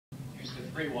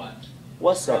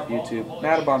What's up, YouTube?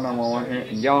 Madabon #1 here,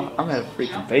 and y'all, I'm at a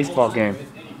freaking baseball game.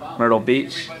 Myrtle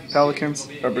Beach, Pelicans,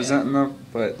 representing them,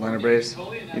 but Atlanta Braves,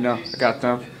 you know, I got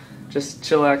them. Just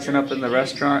chillaxing up in the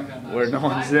restaurant where no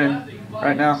one's in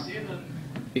right now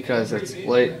because it's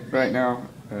late right now.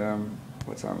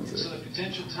 What time is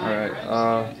it?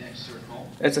 Alright,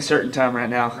 it's a certain time right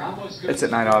now. It's at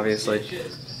night, obviously.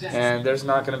 And there's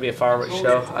not going to be a fireworks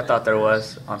show. I thought there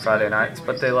was on Friday nights,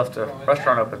 but they left the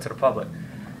restaurant open to the public.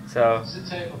 So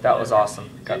that was awesome.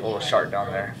 Got a little shark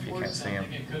down there, if you can't see him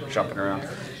jumping around.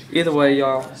 Either way,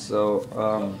 y'all, so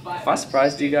if I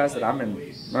surprised you guys that I'm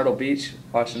in Myrtle Beach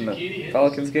watching the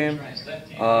Pelicans game,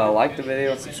 like the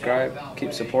video and subscribe.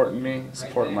 Keep supporting me,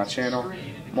 supporting my channel.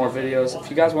 More videos. If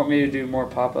you guys want me to do more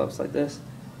pop-ups like this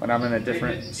when I'm in a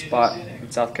different spot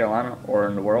in South Carolina or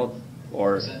in the world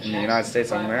or in the United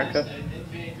States of America,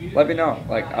 let me know.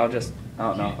 Like, I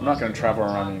don't know. I'm not going to travel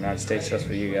around the United States just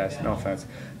for you guys. No offense.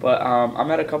 But I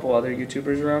met a couple other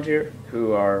YouTubers around here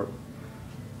who are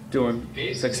doing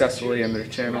successfully in their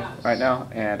channel right now.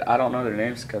 And I don't know their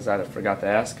names because I forgot to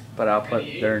ask. But I'll put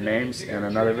their names in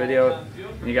another video.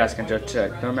 And you guys can just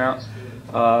check them out.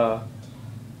 I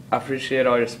appreciate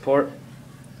all your support.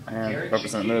 And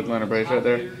representing the Atlanta Braves right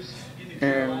there.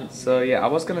 And so yeah, I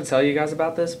was going to tell you guys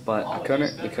about this, but I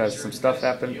couldn't because some stuff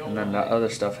happened and then the other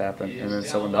stuff happened. And then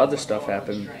so when the other stuff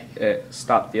happened, it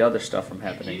stopped the other stuff from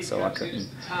happening. So I couldn't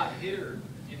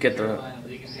get the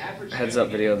heads up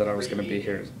video that I was going to be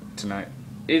here tonight.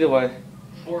 Either way,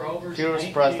 if you were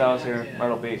surprised I was here in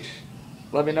Myrtle Beach,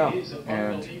 let me know.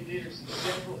 And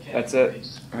that's it.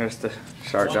 There's the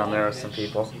shark down there with some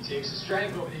people. He's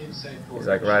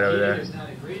like right over there.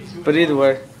 But either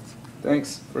way,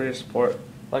 thanks for your support.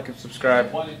 Like and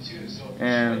subscribe.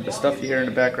 And the stuff you hear in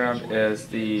the background is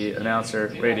the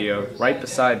announcer radio right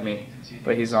beside me,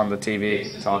 but he's on the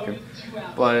TV talking.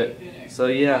 But so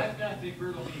yeah,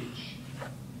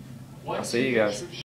 I'll see you guys.